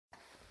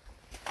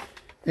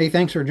Hey,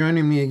 thanks for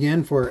joining me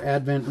again for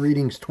Advent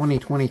Readings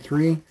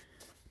 2023.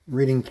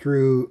 Reading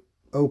through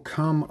O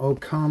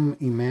Come,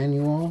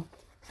 Emmanuel,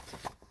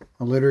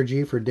 a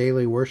liturgy for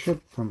daily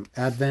worship from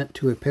Advent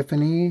to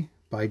Epiphany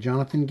by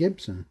Jonathan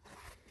Gibson.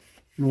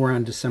 And we're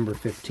on December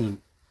 15th.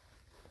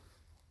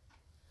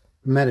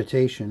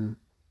 Meditation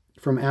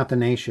from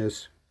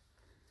Athanasius.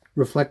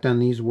 Reflect on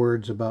these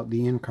words about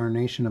the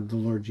incarnation of the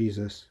Lord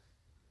Jesus.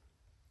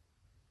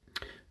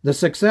 The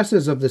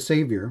successes of the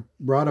Savior,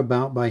 brought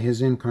about by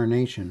his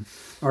incarnation,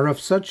 are of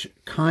such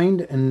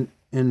kind and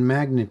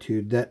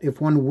magnitude that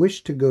if one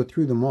wished to go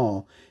through them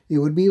all, it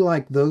would be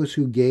like those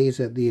who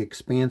gaze at the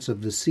expanse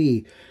of the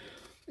sea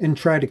and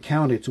try to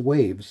count its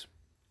waves.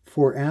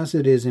 For as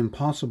it is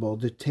impossible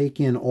to take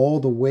in all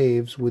the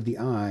waves with the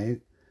eye,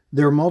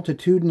 their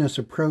multitudinous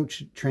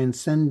approach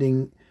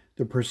transcending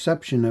the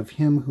perception of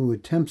him who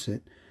attempts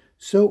it,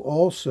 so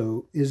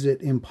also is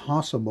it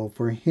impossible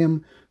for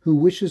him who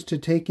wishes to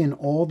take in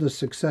all the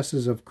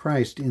successes of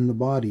Christ in the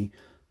body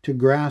to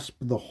grasp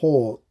the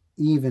whole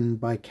even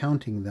by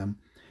counting them,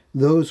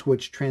 those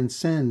which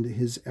transcend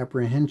his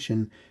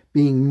apprehension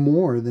being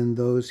more than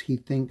those he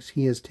thinks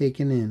he has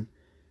taken in.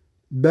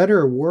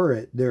 Better were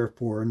it,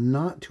 therefore,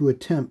 not to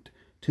attempt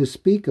to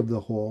speak of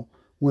the whole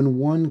when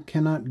one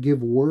cannot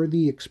give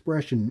worthy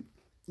expression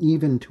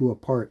even to a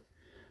part,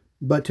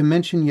 but to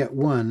mention yet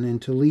one,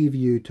 and to leave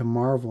you to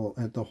marvel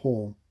at the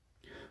whole.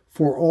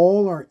 For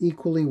all are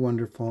equally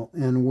wonderful,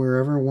 and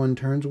wherever one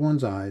turns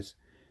one's eyes,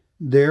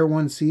 there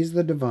one sees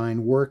the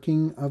divine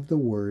working of the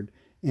Word,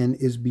 and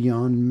is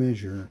beyond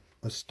measure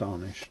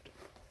astonished.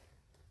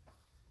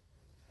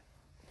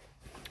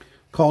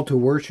 Call to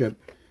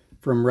worship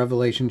from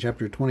Revelation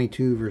chapter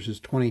 22,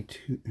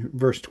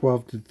 verse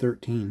 12 to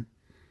 13.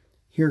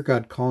 Hear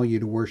God call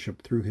you to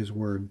worship through his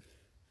word.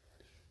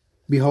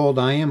 Behold,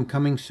 I am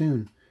coming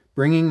soon,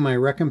 bringing my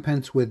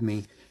recompense with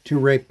me, to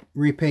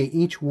repay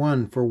each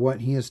one for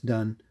what he has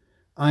done.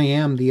 I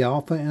am the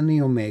Alpha and the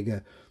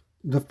Omega,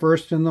 the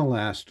first and the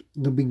last,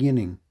 the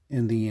beginning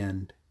and the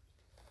end.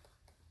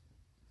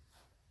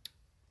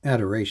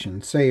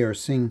 Adoration. Say or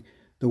sing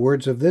the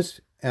words of this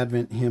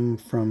Advent hymn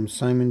from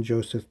Simon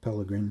Joseph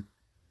Pellegrin.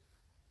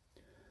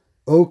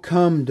 O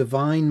come,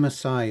 divine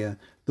Messiah,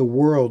 the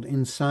world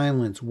in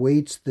silence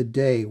waits the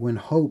day when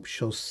hope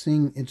shall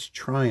sing its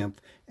triumph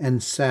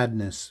and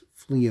sadness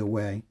flee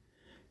away.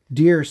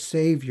 Dear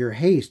Savior,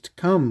 haste,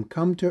 come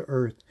to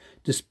earth,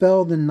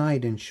 dispel the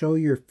night and show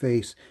your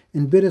face,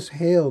 and bid us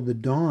hail the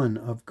dawn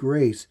of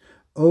grace.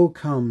 O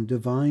come,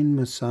 divine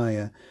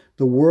Messiah,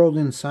 the world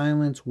in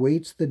silence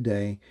waits the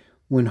day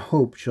when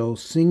hope shall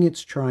sing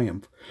its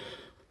triumph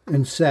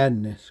and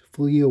sadness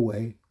flee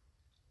away.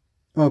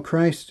 O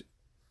Christ,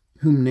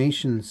 whom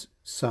nations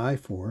sigh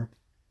for,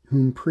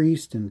 whom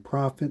priest and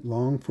prophet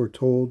long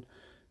foretold,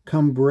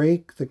 come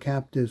break the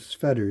captive's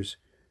fetters,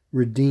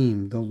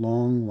 redeem the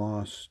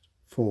long-lost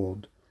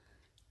fold.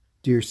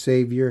 Dear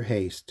Savior,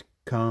 haste,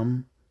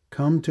 come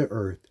to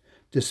earth,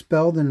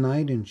 dispel the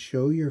night and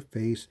show your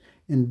face,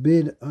 and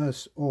bid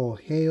us all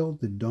hail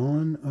the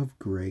dawn of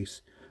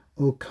grace.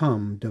 O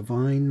come,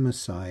 divine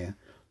Messiah,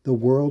 the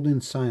world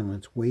in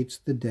silence waits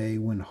the day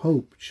when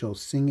hope shall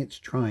sing its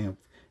triumph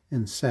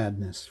and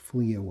sadness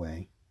flee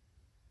away.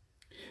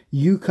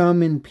 You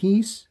come in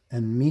peace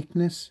and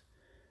meekness,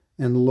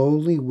 and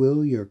lowly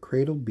will your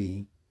cradle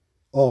be.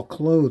 All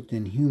clothed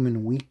in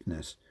human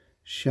weakness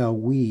shall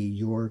we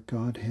your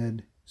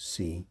Godhead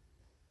see.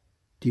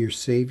 Dear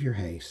Savior,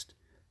 haste,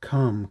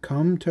 come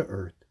to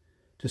earth,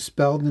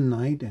 dispel the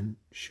night and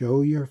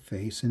show your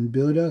face, and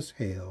bid us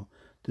hail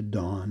the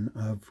dawn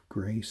of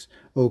grace.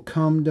 O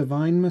come,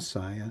 divine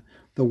Messiah,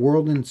 the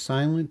world in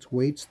silence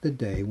waits the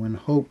day when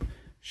hope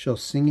shall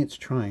sing its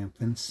triumph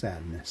and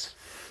sadness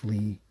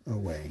flee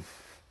away.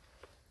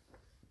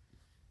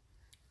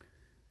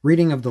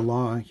 Reading of the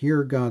law.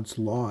 Hear God's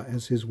law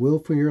as his will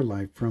for your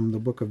life from the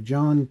book of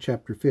John,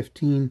 chapter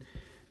 15,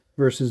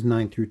 verses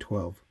 9 through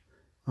 12.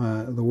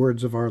 The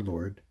words of our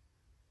Lord.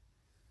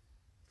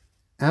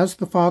 As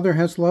the Father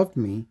has loved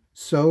me,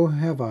 so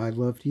have I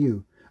loved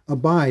you.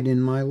 Abide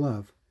in my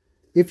love.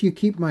 If you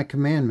keep my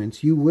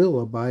commandments, you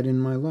will abide in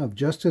my love,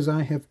 just as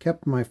I have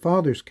kept my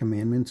Father's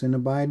commandments and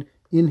abide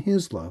in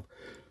his love.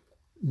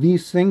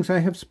 These things I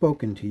have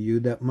spoken to you,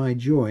 that my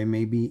joy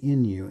may be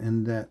in you,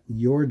 and that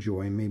your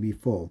joy may be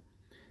full.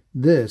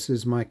 This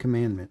is my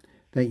commandment,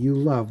 that you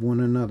love one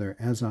another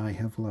as I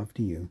have loved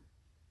you.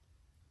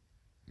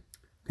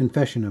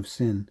 Confession of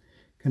Sin.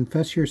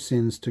 Confess your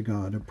sins to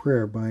God, a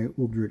prayer by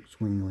Ulrich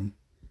Zwingli.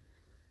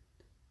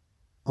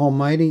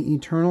 Almighty,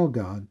 eternal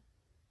God,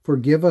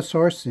 forgive us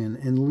our sin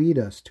and lead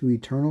us to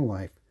eternal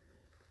life,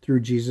 through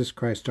Jesus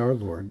Christ our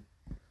Lord.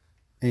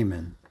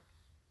 Amen.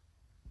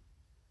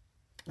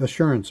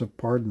 Assurance of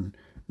pardon.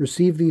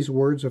 Receive these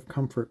words of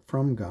comfort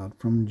from God,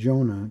 from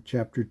Jonah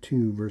chapter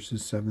 2,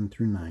 verses 7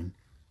 through 9.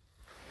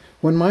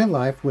 When my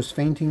life was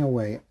fainting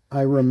away,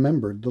 I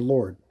remembered the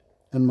Lord,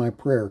 and my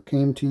prayer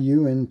came to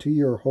you and to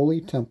your holy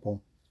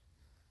temple.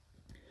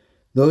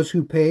 Those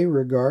who pay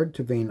regard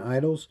to vain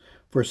idols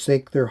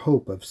forsake their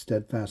hope of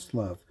steadfast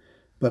love.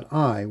 But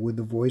I, with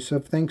the voice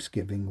of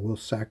thanksgiving, will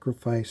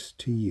sacrifice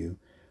to you.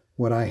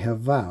 What I have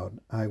vowed,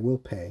 I will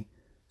pay.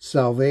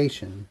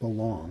 Salvation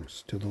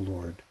belongs to the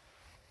Lord.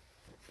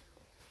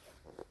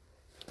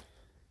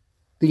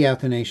 The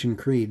Athanasian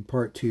Creed,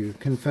 Part 2.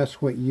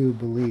 Confess what you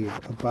believe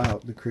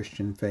about the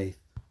Christian faith.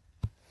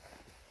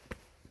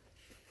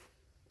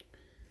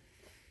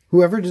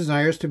 Whoever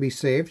desires to be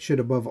saved should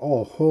above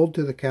all hold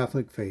to the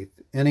Catholic faith.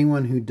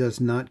 Anyone who does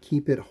not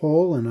keep it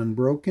whole and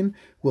unbroken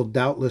will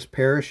doubtless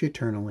perish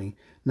eternally.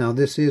 Now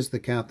this is the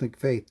Catholic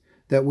faith,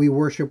 that we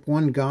worship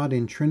one God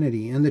in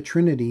Trinity, and the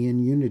Trinity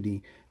in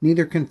unity,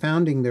 neither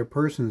confounding their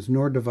persons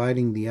nor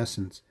dividing the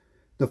essence.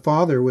 The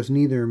Father was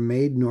neither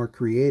made nor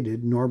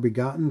created, nor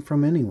begotten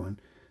from anyone.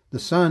 The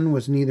Son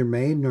was neither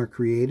made nor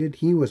created,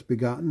 he was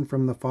begotten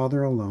from the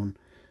Father alone.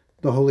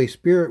 The Holy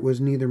Spirit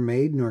was neither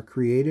made nor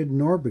created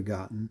nor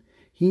begotten.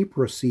 He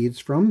proceeds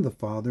from the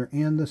Father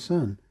and the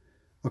Son.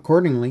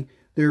 Accordingly,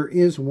 there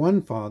is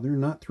one Father,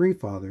 not three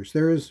fathers.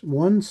 There is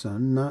one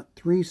Son, not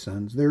three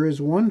sons. There is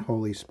one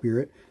Holy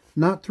Spirit,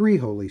 not three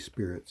Holy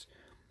Spirits.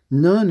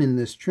 None in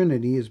this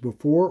Trinity is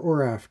before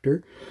or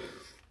after.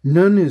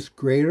 None is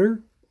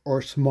greater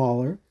or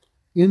smaller.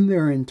 In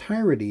their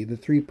entirety, the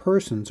three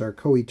persons are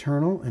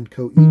co-eternal and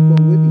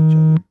co-equal with each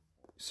other.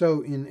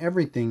 So in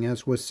everything,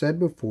 as was said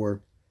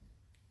before,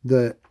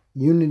 the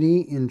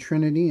unity in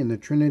Trinity and the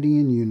Trinity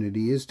in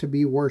unity is to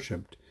be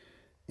worshipped.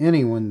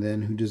 Anyone,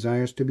 then, who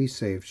desires to be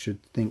saved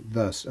should think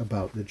thus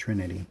about the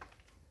Trinity.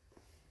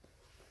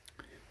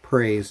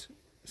 Praise.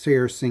 Say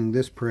or sing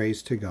this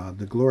praise to God,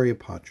 the Gloria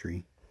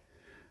Patri.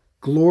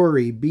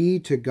 Glory be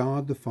to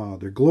God the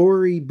Father.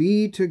 Glory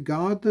be to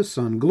God the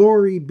Son.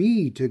 Glory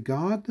be to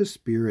God the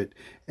Spirit,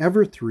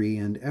 ever three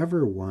and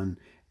ever one,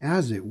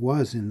 as it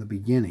was in the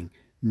beginning,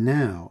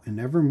 now and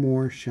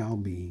evermore shall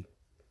be.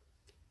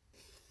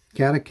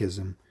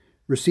 Catechism.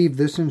 Receive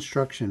this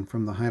instruction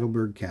from the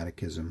Heidelberg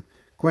Catechism.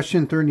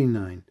 Question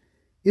 39.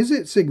 Is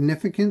it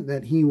significant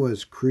that he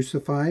was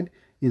crucified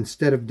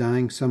instead of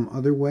dying some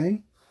other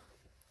way?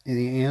 And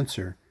the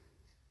answer,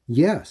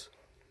 yes.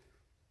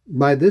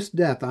 By this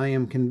death I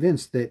am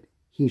convinced that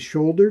he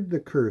shouldered the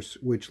curse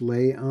which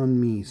lay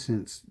on me,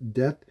 since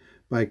death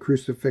by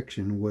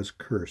crucifixion was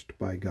cursed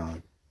by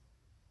God.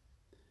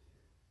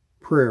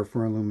 Prayer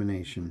for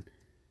illumination.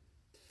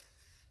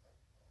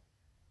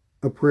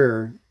 A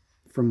prayer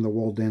from the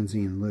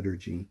Waldensian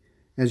liturgy.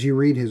 As you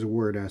read his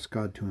word, ask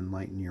God to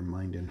enlighten your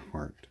mind and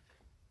heart.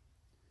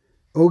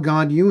 O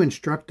God, you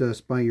instruct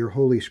us by your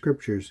holy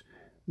scriptures.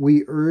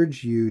 We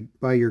urge you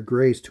by your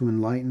grace to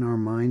enlighten our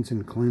minds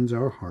and cleanse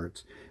our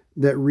hearts,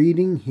 that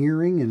reading,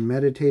 hearing, and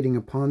meditating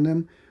upon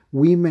them,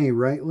 we may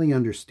rightly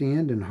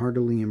understand and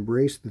heartily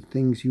embrace the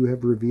things you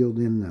have revealed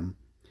in them.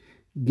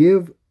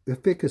 Give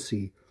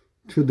efficacy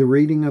to the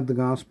reading of the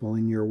gospel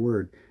in your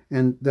word,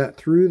 and that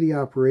through the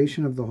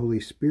operation of the Holy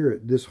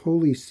Spirit, this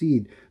holy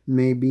seed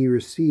may be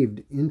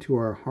received into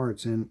our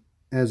hearts and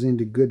as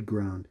into good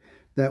ground,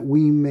 that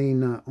we may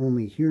not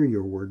only hear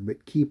your word,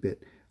 but keep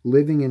it,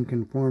 living in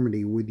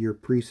conformity with your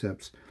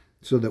precepts,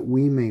 so that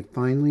we may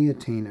finally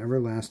attain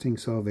everlasting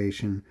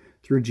salvation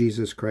through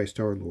Jesus Christ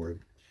our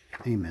Lord.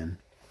 Amen.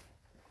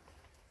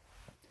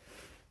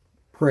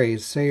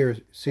 Praise. Say or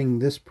sing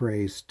this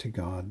praise to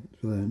God,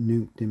 the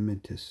Nunc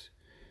Dimittis.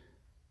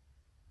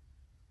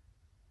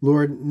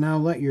 Lord, now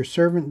let your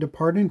servant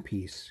depart in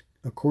peace,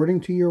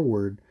 according to your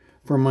word,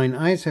 for mine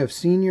eyes have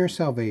seen your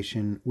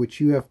salvation,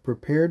 which you have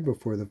prepared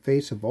before the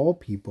face of all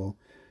people,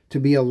 to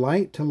be a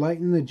light to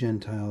lighten the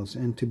Gentiles,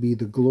 and to be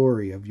the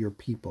glory of your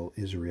people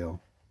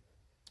Israel.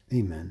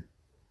 Amen.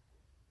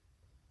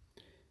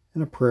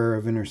 And a prayer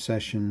of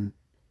intercession.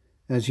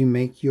 As you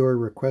make your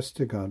request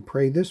to God,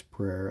 pray this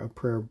prayer, a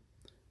prayer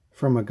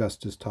from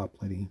Augustus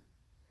Toplady.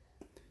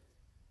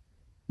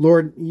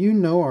 Lord, you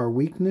know our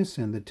weakness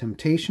and the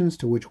temptations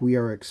to which we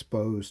are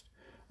exposed,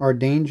 our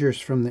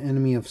dangers from the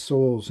enemy of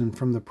souls and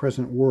from the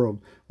present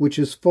world, which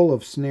is full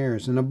of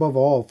snares, and above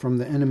all from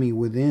the enemy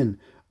within,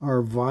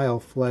 our vile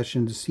flesh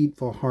and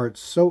deceitful hearts,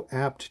 so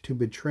apt to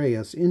betray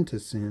us into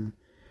sin.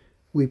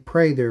 We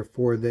pray,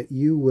 therefore, that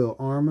you will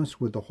arm us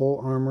with the whole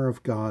armor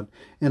of God,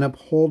 and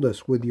uphold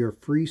us with your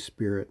free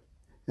spirit,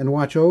 and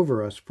watch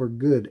over us for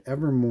good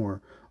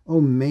evermore. O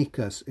make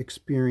us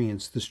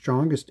experience the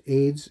strongest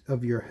aids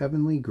of your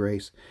heavenly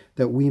grace,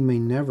 that we may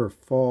never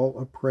fall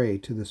a prey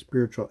to the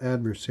spiritual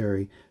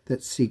adversary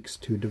that seeks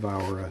to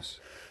devour us.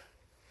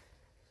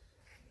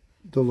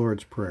 The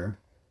Lord's Prayer.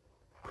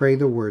 Pray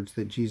the words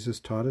that Jesus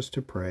taught us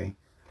to pray.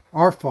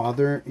 Our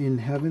Father in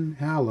heaven,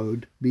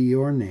 hallowed be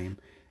your name.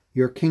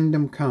 Your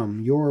kingdom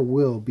come, your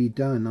will be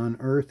done on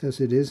earth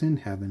as it is in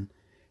heaven.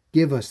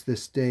 Give us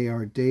this day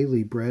our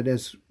daily bread,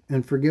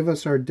 and forgive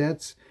us our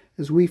debts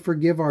as we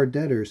forgive our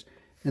debtors.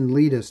 And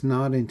lead us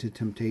not into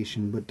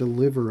temptation, but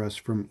deliver us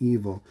from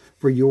evil.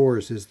 For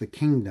yours is the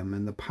kingdom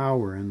and the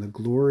power and the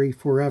glory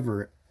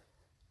forever.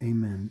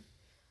 Amen.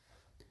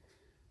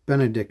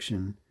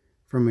 Benediction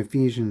from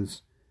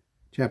Ephesians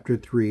chapter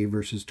 3,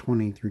 verses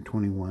 20 through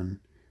 21.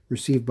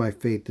 Receive by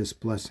faith this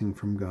blessing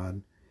from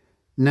God.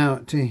 Now,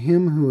 to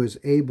him who is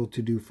able to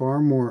do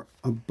far more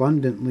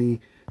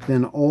abundantly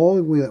than all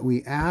that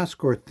we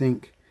ask or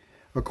think,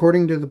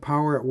 according to the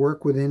power at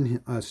work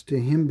within us, to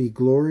him be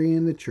glory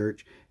in the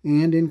church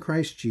and in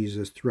Christ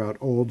Jesus throughout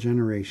all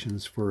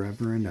generations,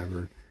 forever and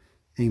ever.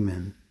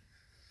 Amen.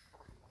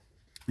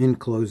 In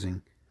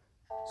closing,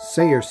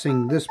 say or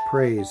sing this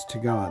praise to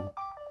God.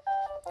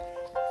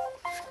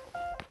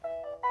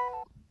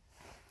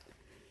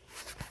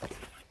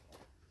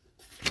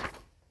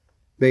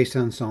 Based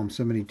on Psalm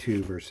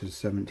 72, verses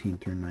 17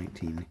 through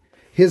 19.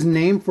 His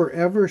name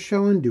forever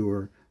shall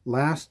endure,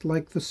 last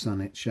like the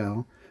sun it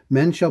shall.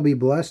 Men shall be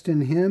blessed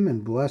in him,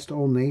 and blessed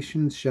all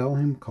nations shall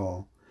him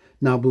call.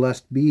 Now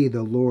blessed be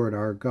the Lord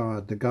our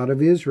God, the God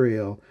of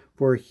Israel,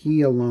 for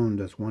he alone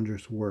does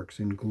wondrous works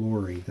in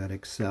glory that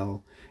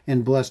excel.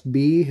 And blessed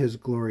be his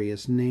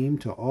glorious name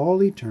to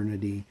all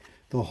eternity.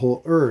 The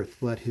whole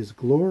earth let his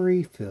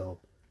glory fill.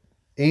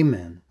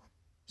 Amen.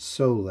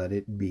 So let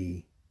it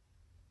be.